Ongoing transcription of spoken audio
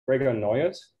Gregor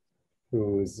Neuert,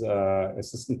 who's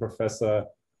assistant professor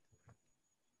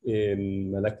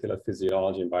in molecular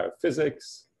physiology and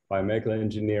biophysics, biomedical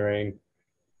engineering,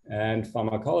 and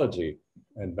pharmacology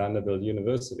at Vanderbilt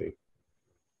University.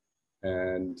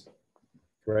 And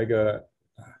Gregor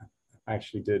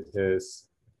actually did his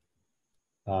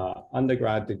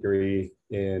undergrad degree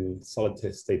in solid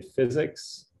state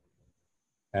physics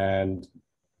and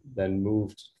then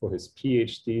moved for his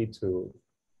PhD to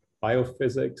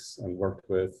biophysics and worked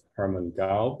with Hermann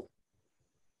Gaub.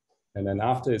 And then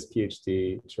after his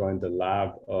PhD, joined the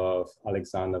lab of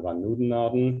Alexander van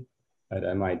Noudenarden at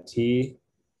MIT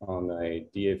on a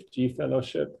DFG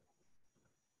fellowship,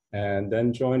 and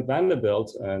then joined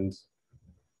Vanderbilt and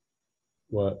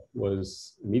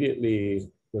was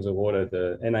awarded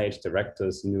the NIH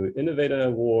Director's New Innovator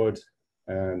Award,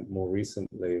 and more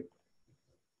recently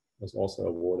was also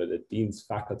awarded a Dean's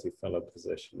Faculty Fellow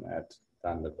position at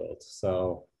Vanderbilt.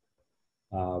 So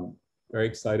very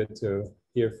excited to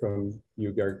hear from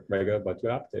you, Gregor, about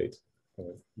your update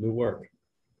for new work.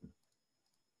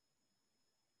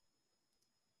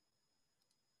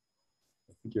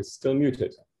 I think you're still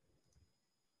muted.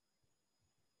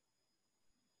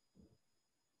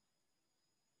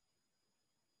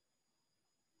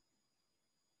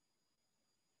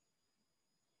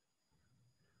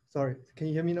 Sorry, can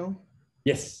you hear me now?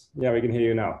 Yes, yeah, we can hear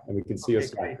you now, and we can see your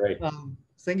slide. Great.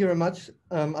 Thank you very much,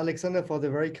 Alexander, for the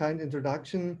very kind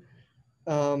introduction,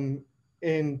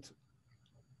 and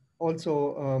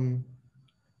also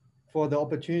for the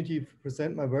opportunity to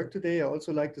present my work today. I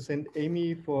also like to thank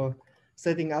Amy for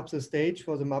setting up the stage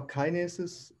for the MAP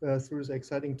kinases through this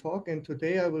exciting talk. And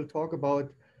today I will talk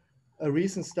about a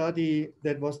recent study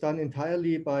that was done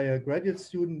entirely by a graduate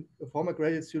student, a former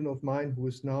graduate student of mine who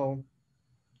is now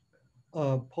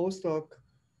a postdoc.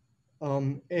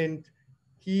 And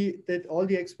he did all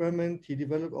the experiment, he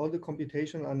developed all the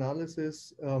computational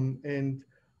analysis and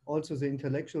also the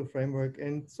intellectual framework.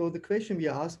 And so the question we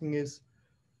are asking is,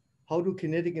 how do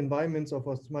kinetic environments of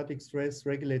osmotic stress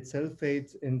regulate cell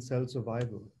fate and cell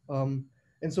survival?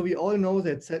 And so we all know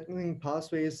that signaling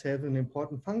pathways have an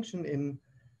important function in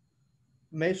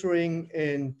measuring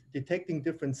and detecting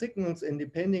different signals, and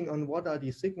depending on what are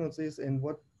these signals is and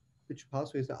which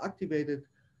pathways are activated,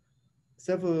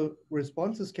 several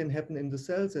responses can happen in the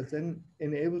cells that then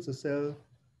enables the cell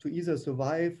to either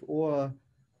survive or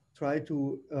try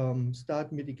to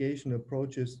start mitigation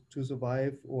approaches to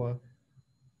survive or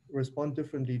respond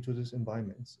differently to these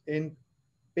environments. And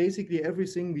basically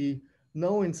everything we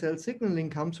know in cell signaling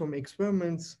comes from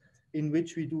experiments in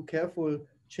which we do careful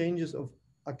changes of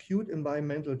acute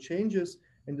environmental changes,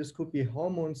 and this could be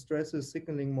hormones, stresses,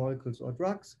 signaling molecules, or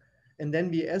drugs. And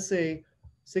then we assay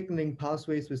signaling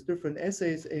pathways with different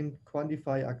assays and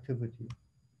quantify activity.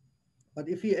 But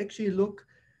if we actually look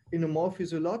in a more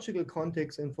physiological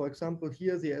context, and for example,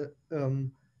 here the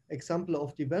example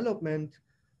of development,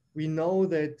 we know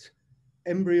that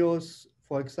embryos,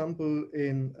 for example,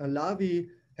 in larvae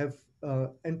have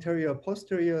anterior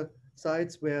posterior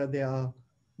sides where there are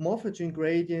morphogen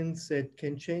gradients that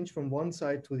can change from one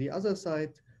side to the other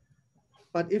side.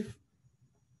 But if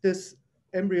this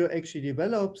embryo actually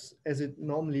develops as it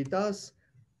normally does,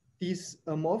 these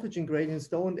morphogen gradients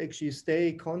don't actually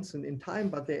stay constant in time,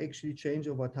 but they actually change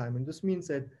over time. And this means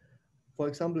that, for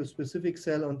example, a specific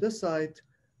cell on this side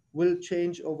will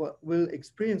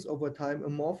experience over time a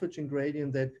morphogen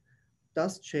gradient that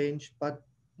does change, but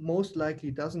most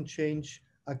likely doesn't change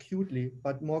acutely,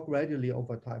 but more gradually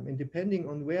over time. And depending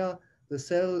on where the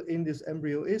cell in this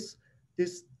embryo is,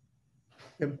 this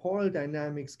temporal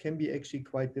dynamics can be actually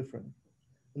quite different.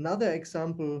 Another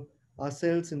example are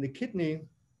cells in the kidney,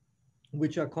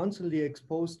 which are constantly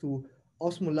exposed to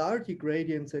osmolarity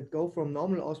gradients that go from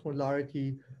normal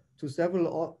osmolarity to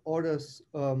several orders,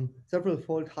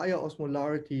 several-fold higher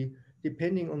osmolarity,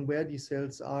 depending on where these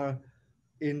cells are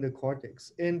in the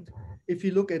cortex. And if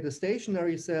you look at the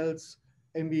stationary cells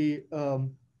and we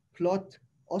plot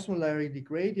osmolarity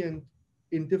gradient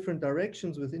in different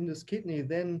directions within this kidney,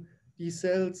 then these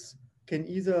cells can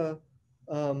either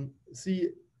see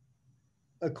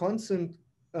a constant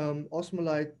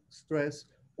osmolyte stress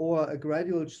or a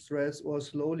gradual stress or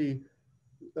slowly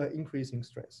increasing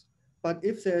stress. But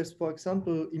if there's, for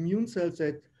example, immune cells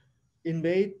that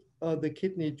invade the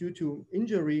kidney due to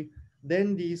injury,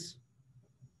 then these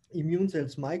immune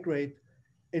cells migrate,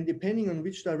 and depending on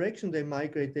which direction they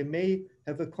migrate, they may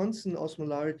have a constant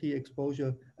osmolarity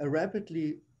exposure, a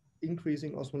rapidly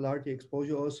increasing osmolarity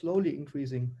exposure, or slowly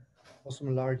increasing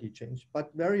osmolarity change.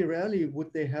 But very rarely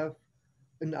would they have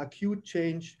an acute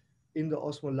change in the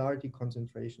osmolarity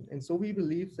concentration. And so we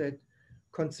believe that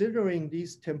considering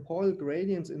these temporal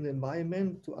gradients in the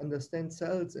environment to understand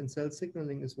cells and cell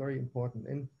signaling is very important.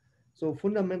 And so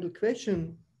fundamental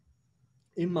question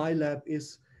in my lab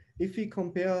is, if we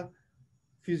compare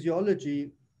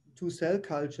physiology to cell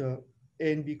culture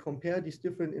and we compare these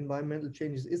different environmental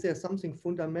changes, is there something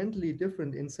fundamentally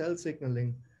different in cell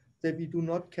signaling that we do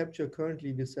not capture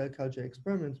currently with cell culture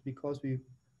experiments because we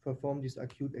perform these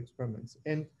acute experiments?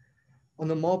 And on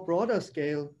a more broader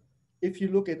scale, if you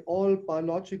look at all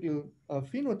biological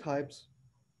phenotypes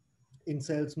in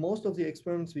cells, most of the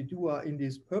experiments we do are in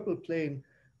this purple plane,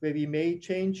 where we may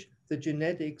change the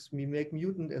genetics, we make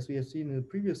mutant, as we have seen in the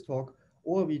previous talk,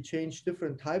 or we change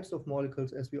different types of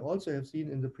molecules, as we also have seen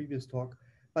in the previous talk.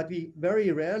 But we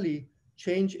very rarely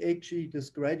change actually this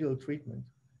gradual treatment.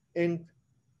 And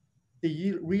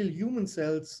the real human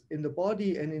cells in the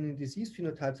body and in disease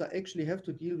phenotypes are actually have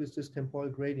to deal with this temporal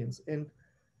gradients. And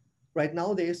right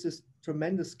now there is this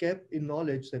tremendous gap in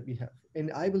knowledge that we have.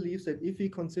 And I believe that if we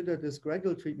consider this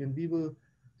gradual treatment, we will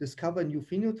discover new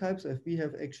phenotypes, as we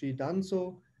have actually done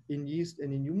so in yeast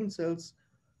and in human cells.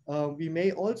 We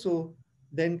may also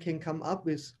then can come up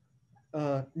with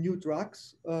new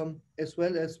drugs, as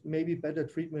well as maybe better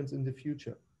treatments in the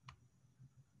future.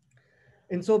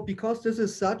 And so because this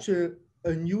is such a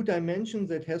new dimension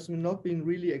that has not been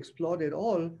really explored at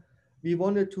all, we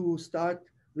wanted to start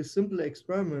with simple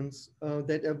experiments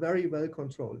that are very well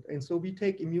controlled. And so we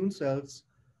take immune cells,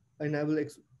 and I will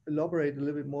elaborate a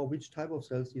little bit more which type of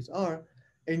cells these are,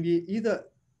 and we either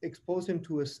expose them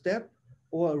to a step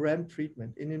or a ramp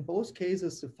treatment. And in both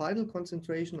cases, the final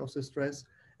concentration of the stress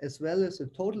as well as the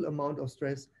total amount of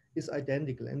stress is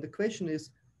identical. And the question is,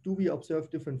 do we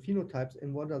observe different phenotypes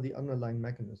and what are the underlying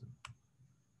mechanisms?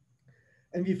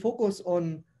 And we focus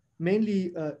on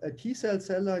mainly a T cell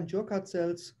line, Jurkat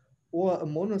cells, or a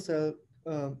monocell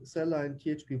cell line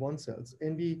THP1 cells.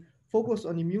 And we focus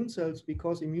on immune cells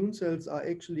because immune cells are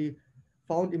actually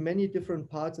found in many different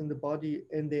parts in the body,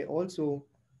 and they also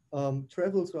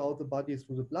travel throughout the body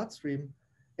through the bloodstream.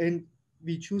 And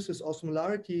we choose this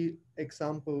osmolarity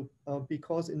example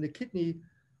because in the kidney,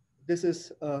 this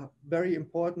is very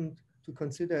important to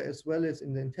consider, as well as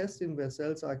in the intestine, where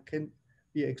cells can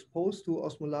be exposed to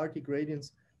osmolarity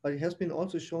gradients. But it has been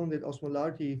also shown that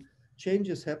osmolarity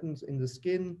changes happens in the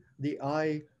skin, the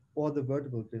eye, or the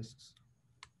vertebral discs.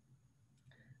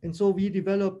 And so we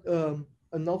developed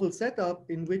a novel setup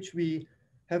in which we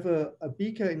have a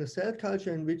beaker in a cell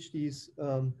culture in which these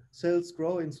cells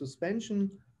grow in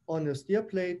suspension on a stir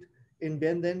plate. And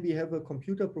then we have a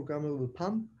computer programmable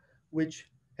pump, which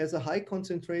has a high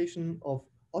concentration of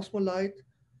osmolyte.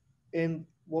 And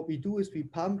what we do is we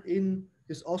pump in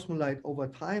this osmolyte over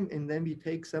time, and then we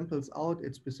take samples out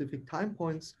at specific time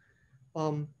points,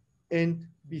 and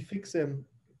we fix them.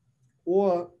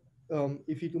 Or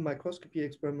if you do microscopy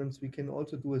experiments, we can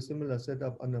also do a similar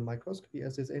setup under microscopy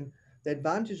assays. And the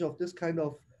advantage of this kind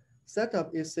of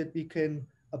setup is that we can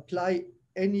apply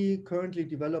any currently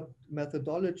developed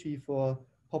methodology for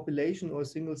population or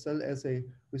single cell assay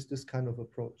with this kind of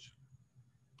approach.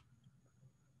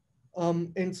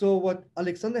 And so what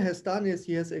Alexander has done is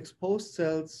he has exposed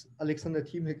cells, Alexander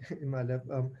team in my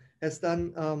lab, has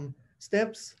done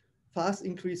steps, fast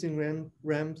increasing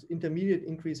ramps, intermediate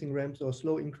increasing ramps, or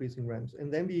slow increasing ramps.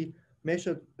 And then he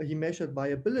measured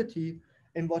viability.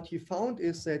 And what he found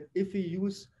is that if we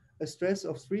use a stress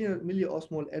of 300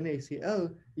 milliosmol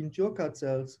NaCl in Jurkat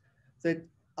cells, that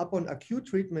upon acute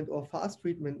treatment or fast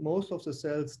treatment, most of the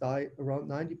cells die around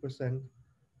 90%.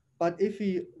 But if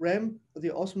we ramp the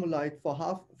osmolyte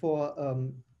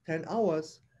for 10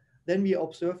 hours, then we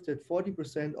observed that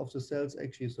 40% of the cells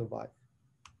actually survive.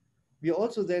 We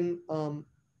also then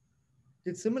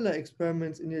did similar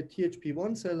experiments in a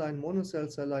THP1 cell line, monocell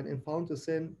cell line, and found the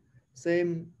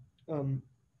same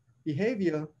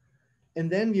behavior. And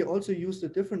then we also used a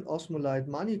different osmolyte,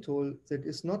 mannitol, that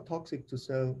is not toxic to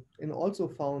cell, and also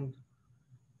found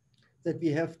that we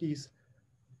have these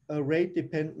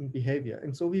rate-dependent behavior.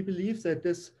 And so we believe that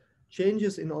this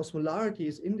changes in osmolarity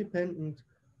is independent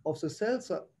of the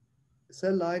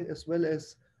cell line as well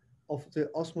as of the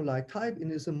osmolyte type,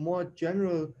 and is a more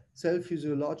general cell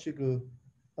physiological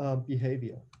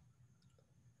behavior.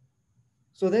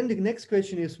 So then the next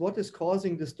question is, what is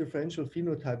causing this differential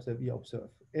phenotypes that we observe?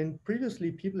 And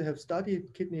previously people have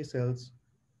studied kidney cells,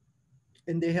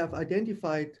 and they have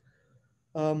identified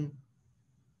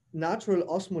natural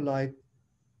osmolyte,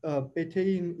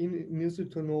 betaine,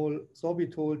 inositol,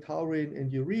 sorbitol, taurine,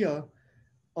 and urea.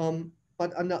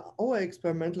 But under our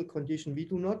experimental condition, we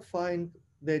do not find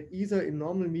that either in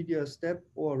normal media step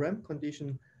or ramp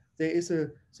condition, there is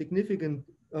a significant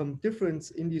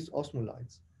difference in these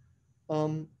osmolytes.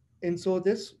 And so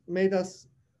this made us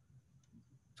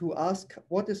to ask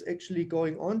what is actually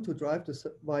going on to drive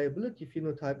the viability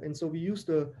phenotype. And so we used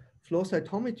a flow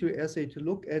cytometry assay to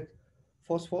look at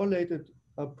phosphorylated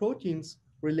proteins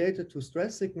related to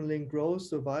stress signaling, growth,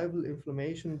 survival,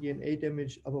 inflammation, DNA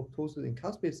damage, apoptosis, and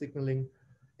caspase signaling.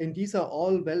 And these are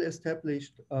all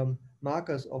well-established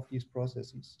markers of these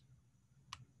processes.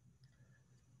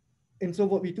 And so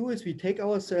what we do is we take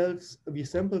our cells, we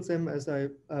sample them as I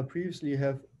previously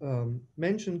have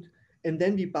mentioned, and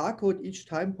then we barcode each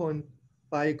time point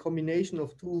by a combination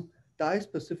of two dyes,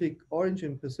 Pacific orange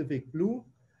and Pacific blue.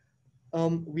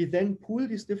 We then pool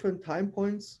these different time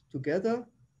points together.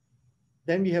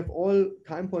 Then we have all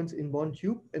time points in one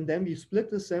tube, and then we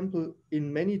split the sample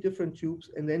in many different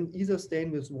tubes, and then either stain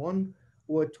with one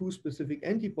or two specific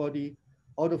antibody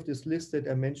out of this list that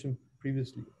I mentioned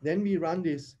previously. Then we run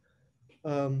this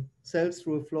cells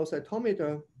through a flow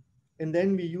cytometer, and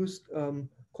then we used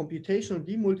computational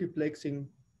demultiplexing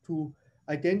to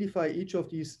identify each of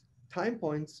these time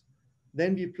points.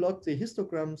 Then we plot the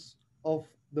histograms of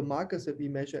the markers that we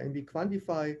measure, and we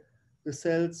quantify the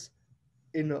cells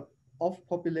in an off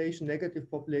population, negative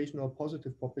population, or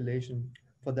positive population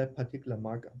for that particular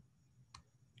marker.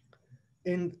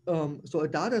 And so a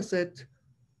data set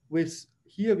with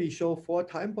here we show 4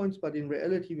 time points, but in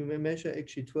reality we may measure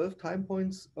actually 12 time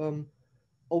points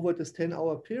over this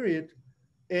 10-hour period.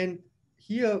 And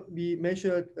here we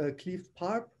measured cleaved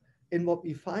PARP, and what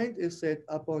we find is that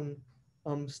upon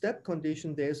step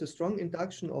condition, there is a strong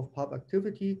induction of PARP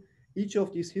activity. Each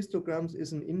of these histograms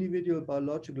is an individual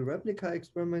biological replica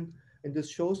experiment, and this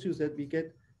shows you that we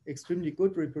get extremely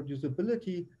good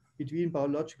reproducibility between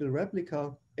biological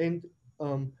replica, and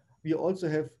we also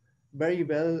have very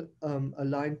well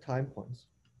aligned time points.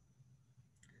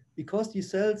 Because these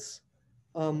cells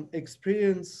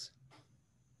experience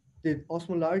the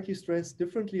osmolarity stress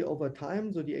differently over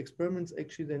time, so the experiments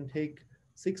actually then take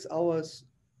 6 hours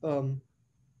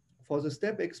for the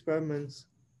step experiments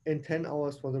and 10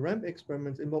 hours for the ramp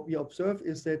experiments. And what we observe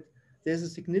is that there's a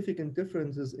significant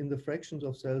differences in the fractions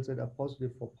of cells that are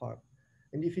positive for PARP.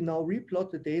 And if you now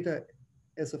replot the data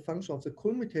as a function of the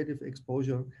cumulative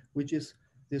exposure, which is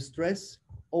the stress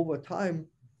over time,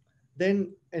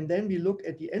 then we look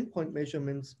at the endpoint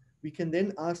measurements, we can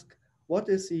then ask what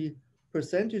is the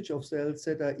percentage of cells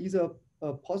that are either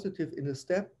positive in a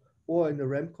step or in a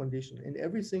ramp condition. And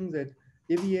everything that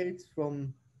deviates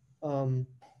from an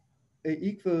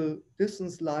equal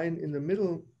distance line in the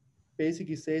middle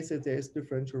basically says that there is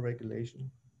differential regulation.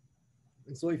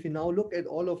 And so if you now look at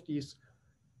all of these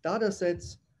data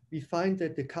sets, we find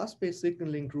that the caspase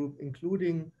signaling group,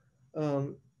 including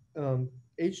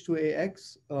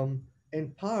H2AX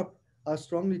and PARP, are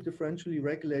strongly differentially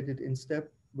regulated in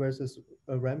step versus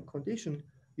a ramp condition.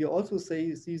 We also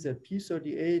see that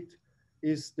P38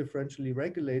 is differentially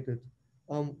regulated,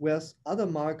 whereas other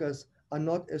markers are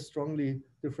not as strongly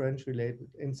differentiated.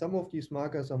 And some of these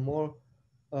markers are more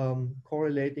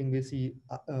correlating with the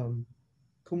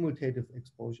cumulative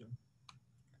exposure.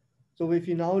 So if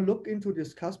you now look into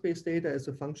this caspase data as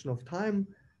a function of time,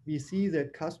 we see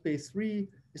that caspase 3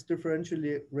 is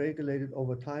differentially regulated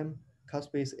over time,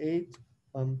 caspase 8,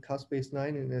 caspase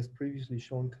 9, and as previously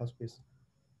shown, caspase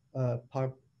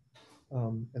PARP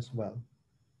as well.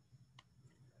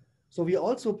 So we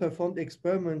also performed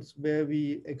experiments where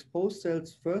we expose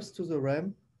cells first to the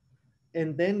ramp,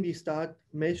 and then we start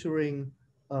measuring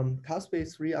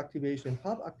caspase reactivation and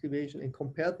PARP activation and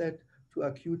compare that to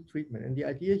acute treatment. And the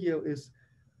idea here is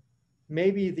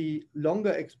maybe the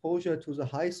longer exposure to the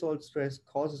high salt stress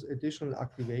causes additional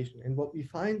activation. And what we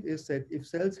find is that if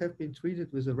cells have been treated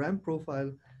with a ramp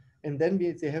profile, and then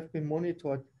they have been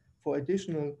monitored for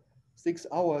additional 6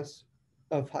 hours,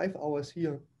 5 hours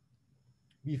here,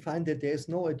 we find that there is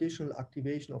no additional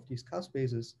activation of these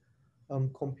caspases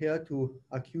compared to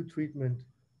acute treatment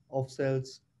of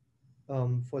cells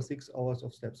for 6 hours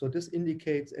of step. So this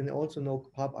indicates, and also no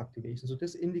PARP activation. So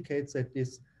this indicates that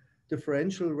this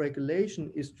differential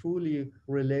regulation is truly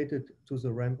related to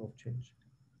the ramp of change.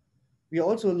 We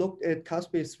also looked at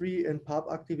caspase 3 and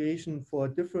PARP activation for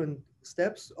different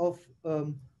steps of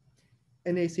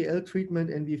NaCl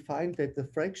treatment, and we find that the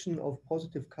fraction of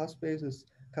positive caspases,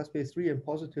 caspase 3 and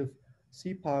positive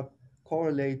CPARP,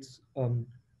 correlates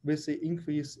with the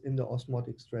increase in the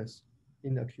osmotic stress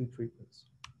in acute treatments.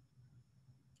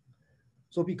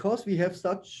 So because we have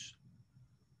such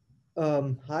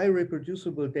high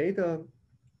reproducible data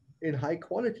and high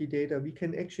quality data, we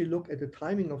can actually look at the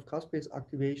timing of caspase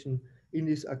activation in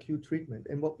this acute treatment.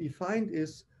 And what we find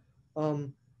is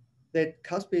that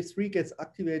caspase 3 gets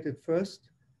activated first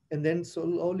and then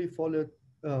slowly followed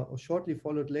or shortly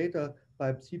followed later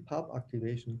by C-PARP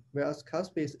activation, whereas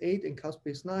caspase 8 and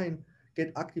caspase 9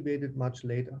 get activated much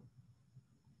later.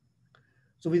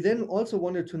 So we then also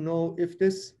wanted to know if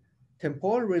this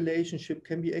temporal relationship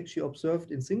can be actually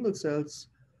observed in single cells.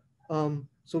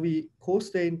 So we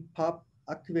co-stained PARP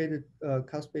activated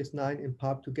caspase 9 and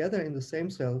PARP together in the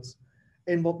same cells.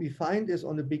 And what we find is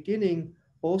on the beginning,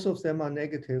 both of them are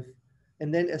negative.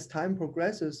 And then as time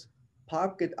progresses,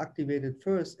 PARP get activated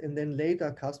first, and then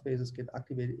later caspases get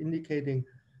activated, indicating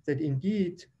that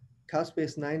indeed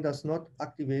caspase 9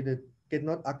 get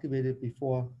not activated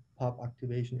before PARP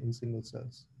activation in single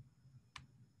cells.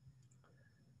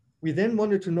 We then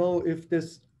wanted to know if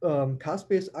this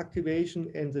caspase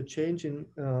activation and the change in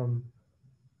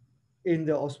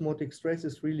the osmotic stress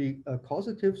is really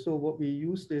causative. So what we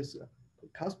used is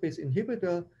caspase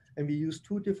inhibitor, and we used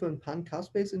two different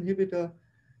pan-caspase inhibitor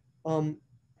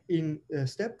in a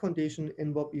step condition.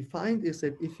 And what we find is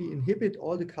that if we inhibit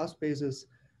all the caspases,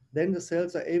 then the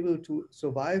cells are able to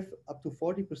survive up to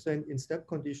 40% in step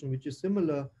condition, which is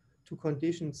similar to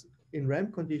conditions in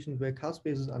ramp conditions where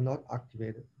caspases are not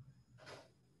activated.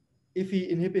 If we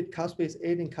inhibit caspase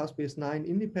 8 and caspase 9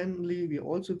 independently, we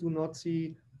also do not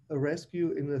see a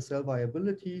rescue in the cell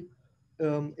viability.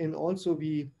 And also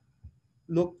we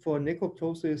looked for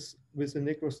necroptosis with a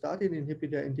necrostatin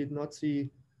inhibitor and did not see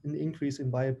an increase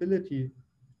in viability,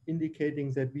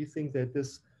 indicating that we think that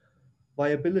this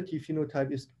viability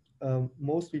phenotype is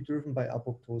mostly driven by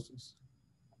apoptosis.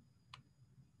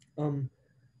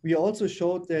 We also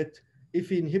showed that if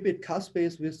we inhibit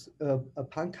caspase with a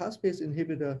pan-caspase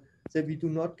inhibitor, that we do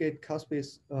not get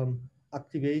caspase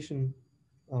activation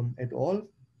at all.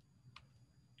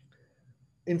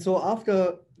 And so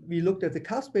after we looked at the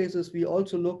caspases, we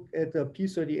also looked at the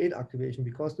p38 activation,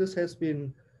 because this has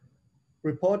been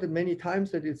reported many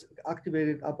times that it's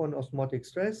activated upon osmotic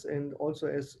stress, and also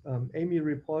as Amy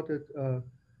reported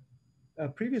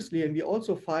previously. And we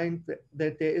also find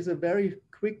that there is a very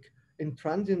quick and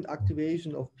transient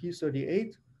activation of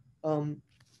p38.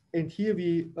 And here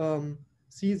we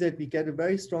see that we get a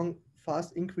very strong,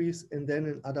 fast increase and then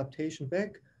an adaptation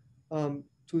back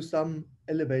to some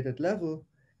elevated level.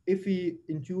 If we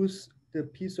induce the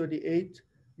p38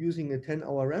 using a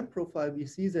 10-hour ramp profile, we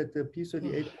see that the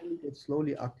p38 only gets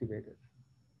slowly activated.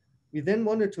 We then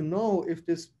wanted to know if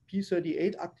this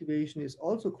p38 activation is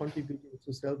also contributing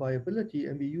to cell viability,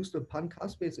 and we used a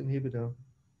pan-caspase inhibitor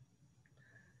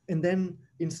and then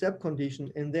in step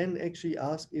condition, and then actually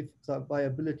ask if the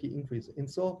viability increases. And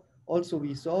so also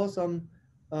we saw some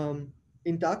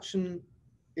induction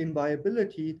in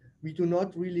viability. We do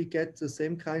not really get the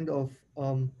same kind of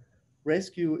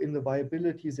rescue in the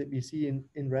viabilities that we see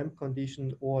in ramp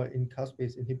condition or in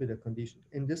caspase inhibitor condition.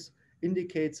 And this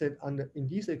indicates that in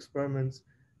these experiments,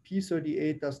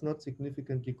 p38 does not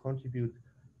significantly contribute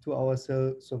to our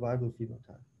cell survival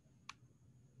phenotype.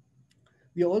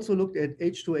 We also looked at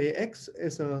H2AX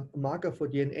as a marker for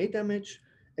DNA damage,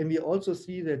 and we also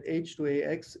see that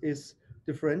H2AX is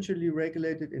differentially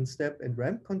regulated in step and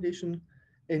ramp condition.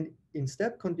 And in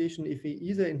step condition, if we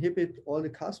either inhibit all the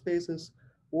caspases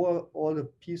or all the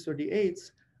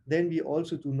p38s, then we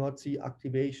also do not see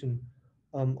activation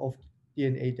of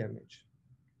DNA damage,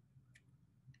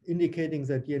 indicating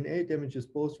that DNA damage is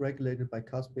both regulated by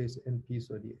caspase and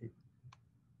p38.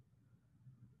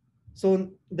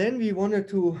 So then we wanted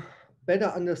to better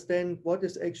understand what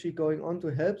is actually going on to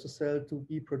help the cell to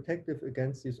be protective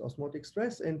against this osmotic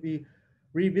stress. And we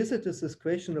revisited this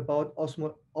question about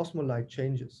osmolarity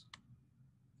changes.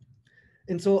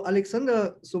 And so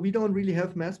Alexander, so we don't really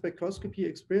have mass spectroscopy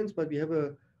experience, but we have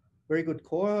a very good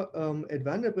core at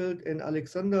Vanderbilt. And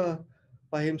Alexander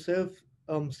by himself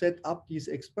set up these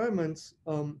experiments,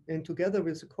 and together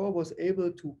with the core was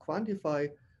able to quantify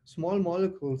small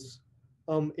molecules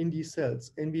in these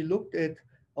cells. And we looked at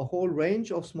a whole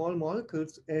range of small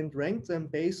molecules and ranked them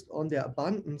based on their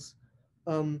abundance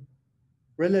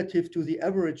relative to the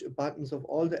average abundance of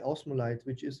all the osmolytes,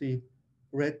 which is the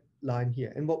red line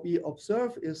here. And what we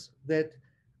observe is that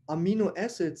amino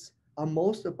acids are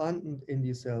most abundant in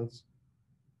these cells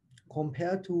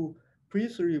compared to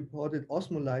previously reported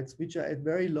osmolytes, which are at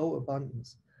very low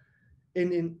abundance.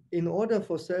 And in order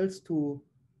for cells to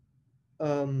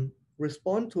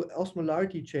respond to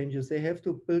osmolarity changes, they have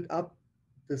to build up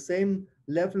the same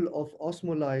level of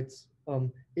osmolytes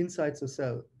inside the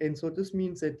cell. And so this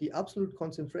means that the absolute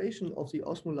concentration of the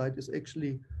osmolyte is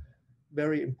actually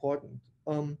very important.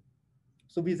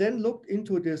 So we then looked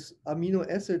into these amino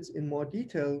acids in more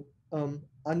detail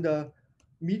under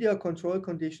media control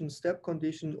condition, step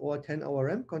condition, or 10-hour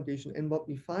ramp condition. And what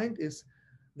we find is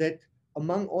that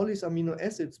among all these amino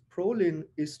acids, proline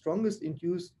is strongest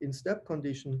induced in step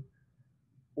condition,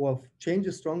 or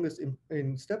changes strongest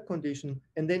in step condition,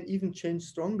 and then even change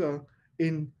stronger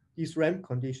in these ramp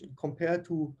condition compared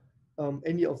to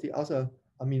any of the other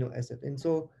amino acid. And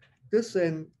so this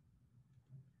then,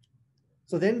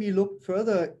 we looked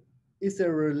further, is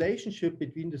there a relationship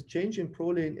between this change in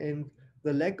proline and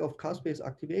the lack of caspase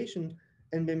activation?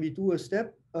 And when we do a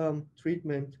step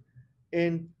treatment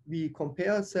and we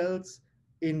compare cells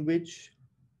in which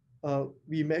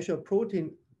we measure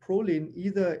proline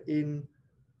either in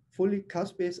fully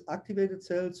caspase activated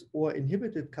cells or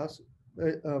inhibited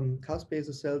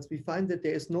caspase cells, we find that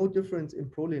there is no difference in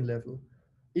proline level,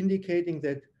 indicating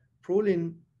that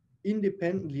proline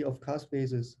independently of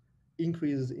caspases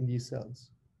increases in these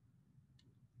cells.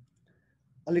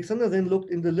 Alexander then looked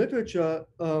in the literature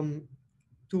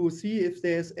to see if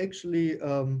there's actually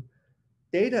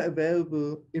data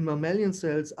available in mammalian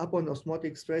cells upon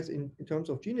osmotic stress in terms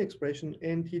of gene expression.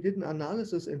 And he did an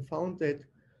analysis and found that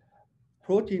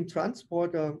protein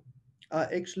transporter are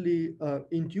actually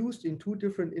induced in 2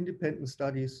 different independent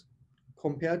studies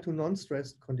compared to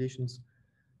non-stressed conditions.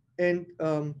 And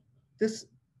this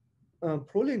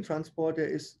proline transporter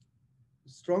is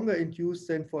stronger induced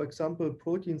than, for example,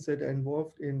 proteins that are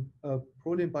involved in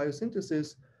proline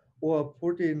biosynthesis or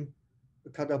protein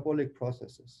catabolic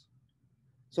processes.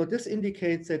 So this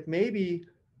indicates that maybe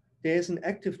there's an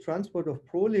active transport of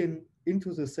proline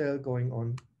into the cell going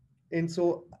on. And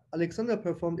so Alexander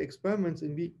performed experiments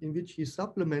in which he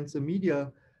supplements the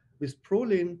media with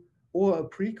proline or a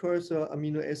precursor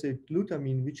amino acid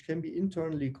glutamine, which can be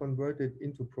internally converted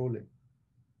into proline.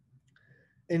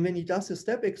 And when he does the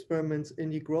step experiments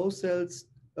and he grows cells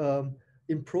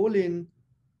in proline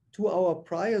 2 hours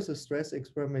prior to the stress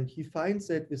experiment, he finds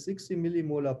that with 60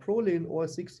 millimolar proline or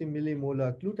 60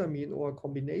 millimolar glutamine or a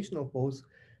combination of both,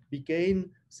 we gain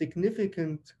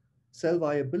significant cell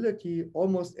viability,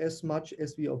 almost as much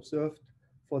as we observed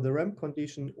for the ramp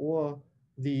condition or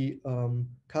the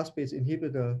caspase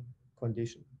inhibitor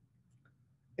condition.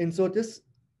 And so this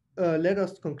led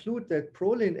us to conclude that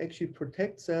proline actually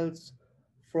protects cells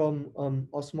from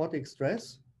osmotic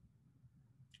stress.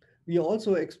 We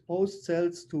also exposed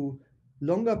cells to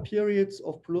longer periods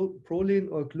of proline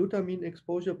or glutamine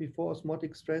exposure before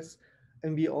osmotic stress,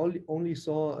 and we only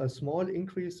saw a small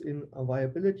increase in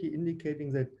viability,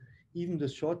 indicating that even the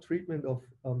short treatment of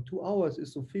 2 hours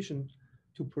is sufficient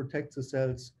to protect the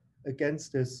cells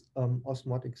against this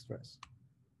osmotic stress.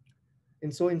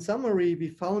 And so in summary, we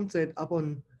found that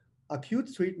upon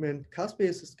acute treatment,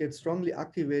 caspases get strongly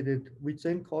activated, which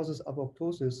then causes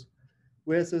apoptosis,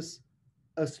 whereas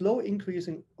a slow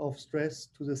increasing of stress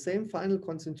to the same final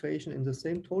concentration in the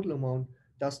same total amount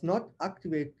does not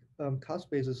activate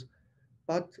caspases,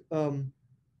 but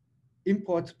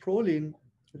imports proline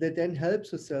that then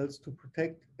helps the cells to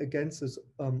protect against this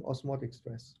osmotic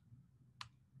stress.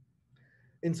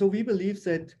 And so we believe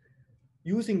that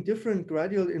using different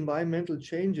gradual environmental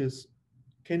changes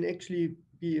can actually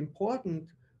be important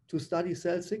to study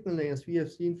cell signaling, as we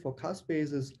have seen for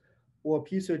caspases or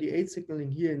P38 signaling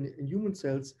here in human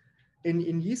cells. And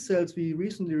in these cells, we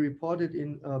recently reported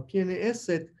in PNAS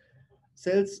that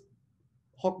cells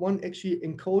HOC1 actually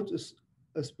encodes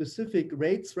a specific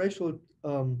rate threshold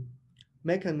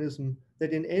mechanism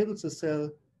that enables the cell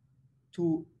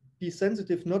to be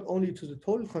sensitive not only to the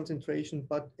total concentration,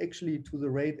 but actually to the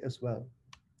rate as well.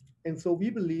 And so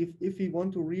we believe if we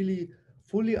want to really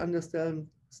fully understand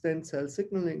cell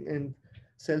signaling and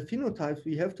cell phenotypes,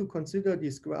 we have to consider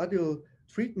these gradual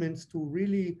treatments to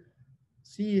really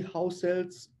see how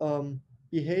cells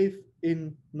behave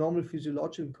in normal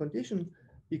physiological condition,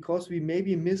 because we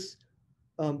maybe miss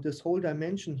this whole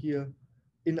dimension here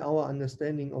in our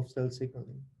understanding of cell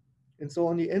signaling. And so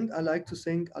on the end, I like to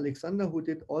thank Alexander, who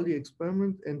did all the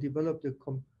experiment and developed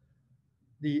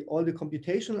all the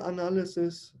computational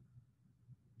analysis.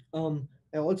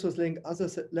 I also thank other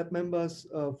lab members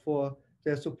for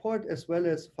their support as well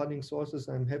as funding sources.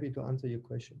 I'm happy to answer your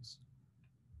questions.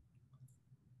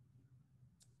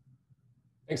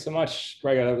 Thanks so much,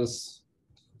 Gregor. That was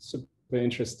super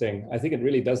interesting. I think it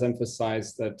really does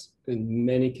emphasize that in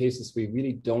many cases, we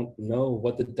really don't know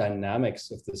what the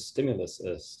dynamics of the stimulus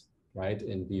is, right,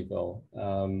 in vivo.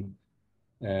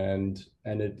 And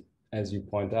it, as you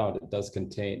point out, it does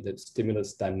contain the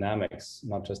stimulus dynamics,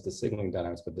 not just the signaling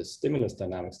dynamics, but the stimulus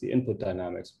dynamics, the input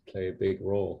dynamics play a big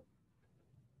role.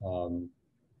 Are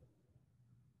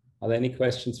there any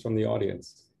questions from the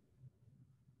audience?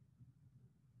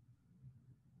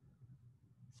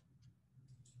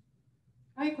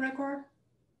 Hi, Gregor.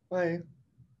 Hi.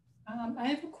 I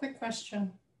have a quick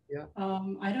question. Yeah.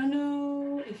 I don't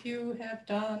know if you have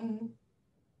done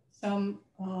some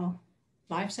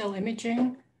live cell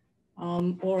imaging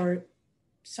or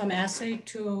some assay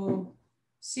to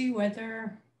see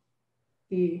whether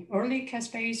the early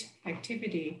caspase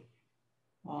activity,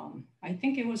 I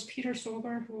think it was Peter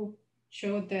Sorger who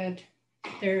showed that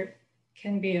there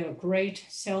can be a great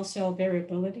cell-cell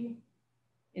variability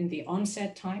in the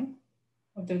onset time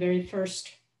of the very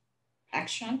first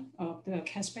action of the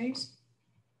caspase.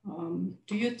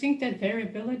 Do you think that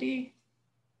variability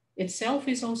itself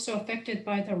is also affected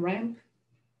by the ramp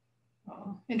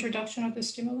introduction of the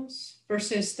stimulus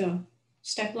versus the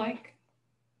step-like?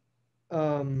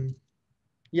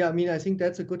 Yeah, I mean, I think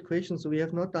that's a good question. So we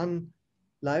have not done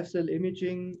live cell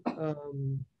imaging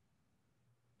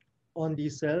on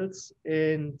these cells.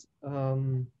 And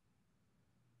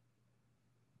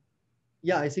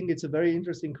yeah, I think it's a very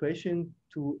interesting question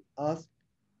to ask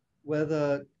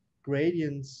whether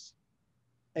gradients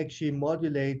actually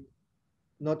modulate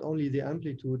not only the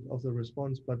amplitude of the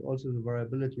response, but also the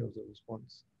variability of the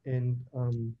response. And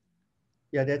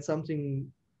yeah, that's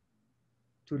something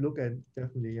to look at,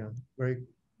 definitely, yeah. Very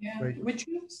would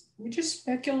you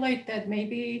speculate that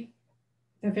maybe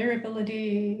the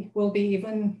variability will be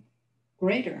even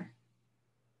greater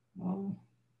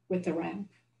with the ramp?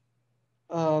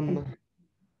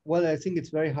 Well, I think it's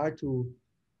very hard to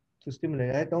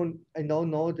stimulate. I don't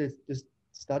know this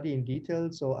study in detail.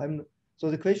 So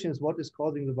the question is, what is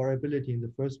causing the variability in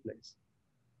the first place?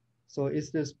 So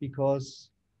is this because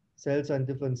cells are in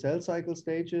different cell cycle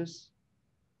stages?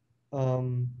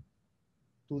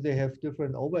 Do they have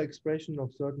different overexpression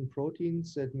of certain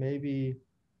proteins that maybe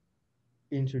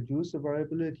introduce the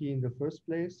variability in the first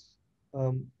place?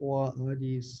 Or are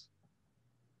these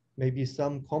maybe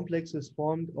some complexes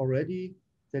formed already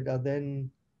that are then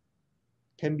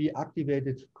can be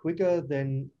activated quicker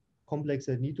than complexes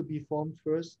that need to be formed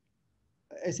first?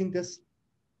 I think this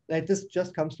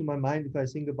just comes to my mind if I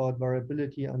think about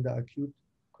variability under acute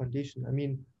condition. I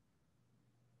mean,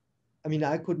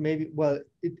 I could maybe, well,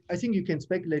 I think you can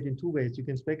speculate in two ways. You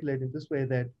can speculate in this way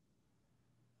that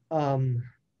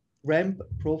ramp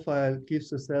profile gives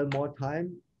the cell more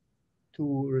time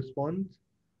to respond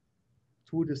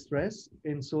to the stress.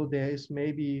 And so this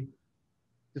maybe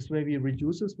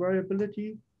reduces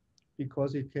variability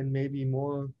because it can maybe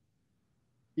more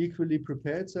equally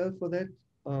prepare itself for that.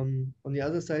 On the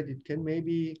other side, it can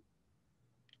maybe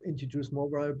introduce more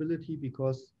variability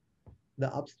because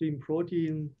the upstream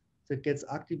protein that gets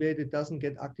activated doesn't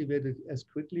get activated as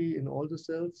quickly in all the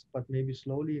cells, but maybe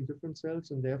slowly in different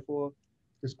cells, and therefore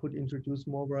this could introduce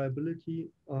more variability.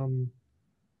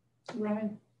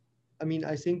 Right. I mean,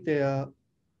 I think there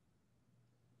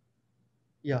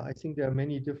are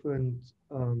many different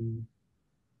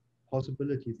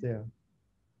possibilities there.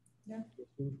 Yeah.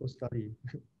 For study.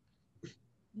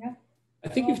 Yeah. I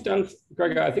think you've done,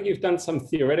 Gregor, I think you've done some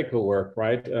theoretical work,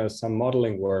 right? Some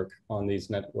modeling work on these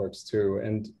networks too.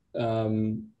 And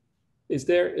is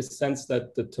there a sense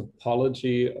that the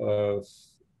topology of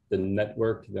the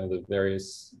network, the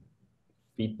various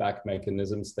feedback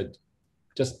mechanisms, that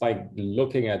just by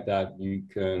looking at that, you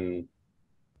can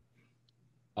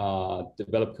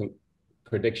develop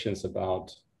predictions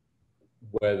about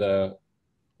whether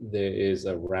there is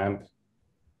a ramp,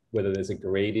 whether there's a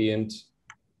gradient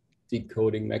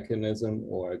decoding mechanism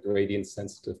or a gradient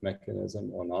sensitive mechanism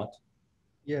or not?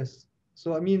 Yes.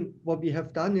 So, I mean, what we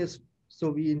have done is, so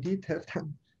we indeed have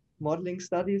done modeling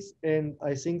studies, and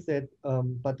I think that,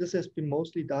 but this has been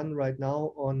mostly done right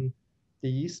now on the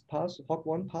yeast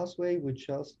HOC1 pathway, which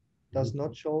does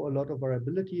not show a lot of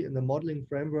variability, and the modeling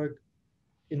framework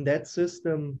in that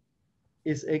system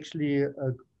is actually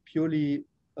a purely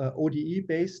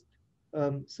ODE-based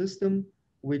system,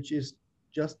 which is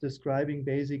just describing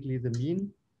basically the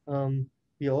mean.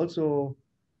 We also,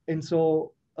 and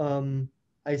so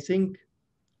I think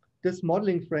this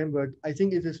modeling framework, I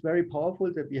think it is very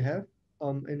powerful that we have,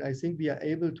 and I think we are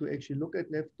able to actually look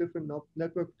at different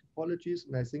network topologies,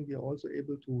 and I think we are also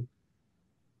able to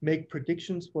make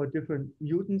predictions for different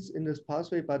mutants in this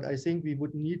pathway, but I think we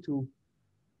would need to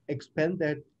expand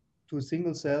that to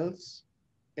single cells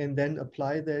and then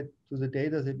apply that to the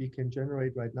data that we can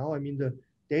generate right now. I mean, the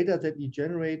data that we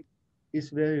generate is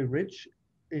very rich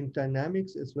in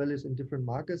dynamics as well as in different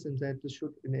markers, and that this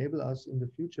should enable us in the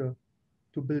future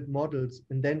to build models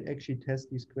and then actually test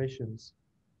these questions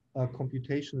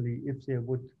computationally if there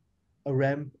would a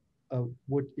ramp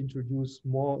would introduce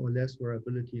more or less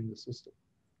variability in the system.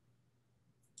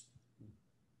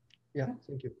 Yeah,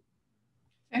 thank you.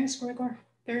 Thanks, Gregor.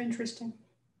 Very interesting.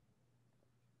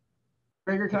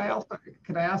 Gregor,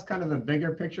 can I ask kind of a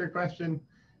bigger picture question?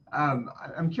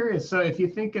 I'm curious. So if you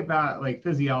think about like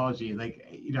physiology, like,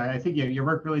 I think your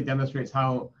work really demonstrates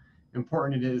how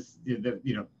important it is that,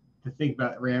 think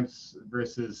about ramps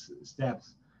versus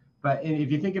steps. But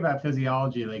if you think about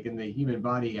physiology, like in the human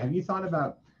body, have you thought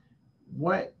about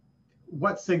what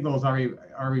signals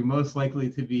are we most likely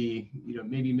to be,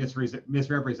 maybe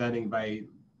misrepresenting by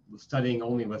studying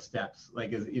only with steps?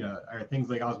 Like, are things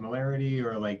like osmolarity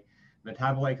or like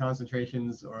metabolite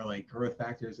concentrations or like growth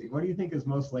factors? What do you think is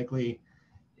most likely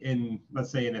in,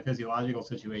 let's say, in a physiological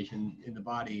situation in the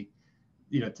body,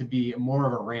 to be more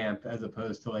of a ramp as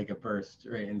opposed to like a burst,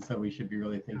 right? And so we should be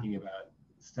really thinking about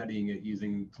studying it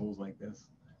using tools like this.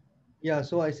 Yeah,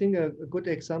 so I think a good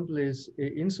example is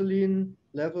insulin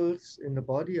levels in the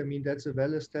body. I mean, that's a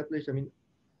well established. I mean,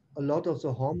 a lot of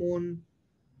the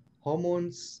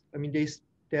hormones, I mean,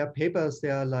 there are papers,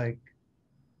 they are like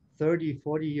 30,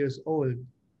 40 years old,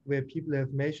 where people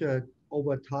have measured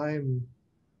over time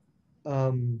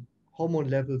hormone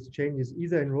levels changes,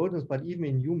 either in rodents, but even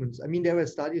in humans. I mean, there are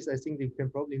studies I think they can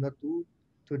probably not do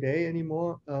today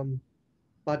anymore.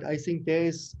 But I think there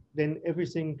is then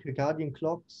everything circadian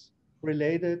clocks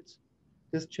related.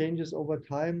 This changes over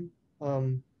time.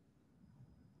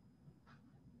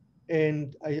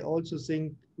 And I also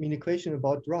think, I mean, a question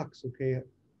about drugs, okay,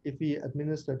 if we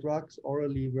administer drugs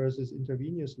orally versus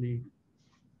intravenously,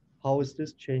 how is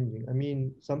this changing? I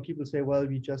mean, some people say, well,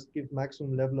 we just give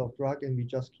maximum level of drug and we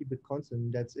just keep it constant,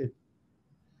 and that's it.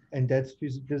 And this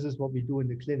is what we do in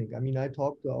the clinic. I mean, I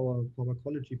talk to our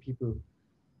pharmacology people,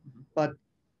 but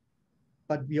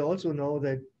we also know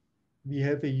that we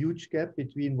have a huge gap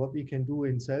between what we can do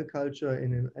in cell culture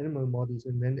and in animal models,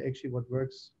 and then actually what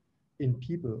works in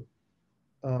people.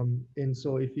 And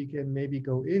so if we can maybe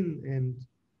go in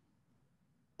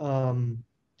and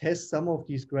test some of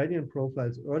these gradient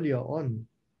profiles earlier on,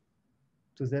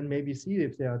 to then maybe see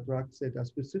if there are drugs that are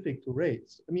specific to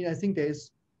rates. I mean, I think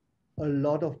there's a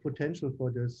lot of potential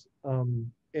for this.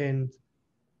 And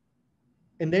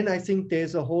then I think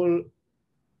there's a whole,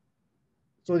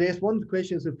 so there's one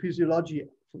question is the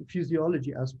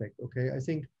physiology aspect, okay? I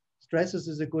think stresses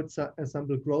is a good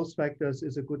example, growth factors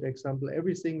is a good example,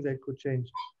 everything that could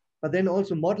change. But then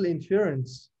also model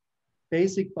inference,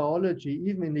 basic biology,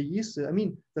 even in the yeast. I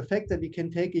mean, the fact that we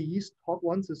can take a yeast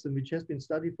HOG1 system, which has been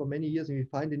studied for many years, and we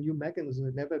find a new mechanism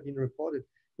that never been reported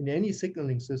in any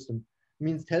signaling system,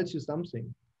 means tells you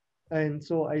something. And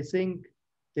so I think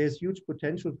there's huge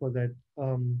potential for that.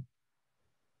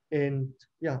 And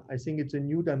yeah, I think it's a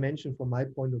new dimension from my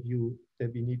point of view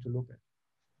that we need to look at.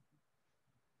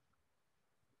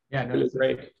 Yeah, no, Really that's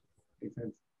great. Makes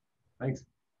sense. Thanks.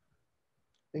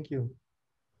 Thank you.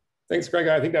 Thanks,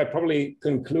 Gregor. I think that probably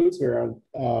concludes. We're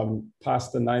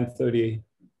past the 9:30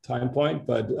 time point,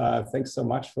 but thanks so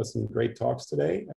much for some great talks today.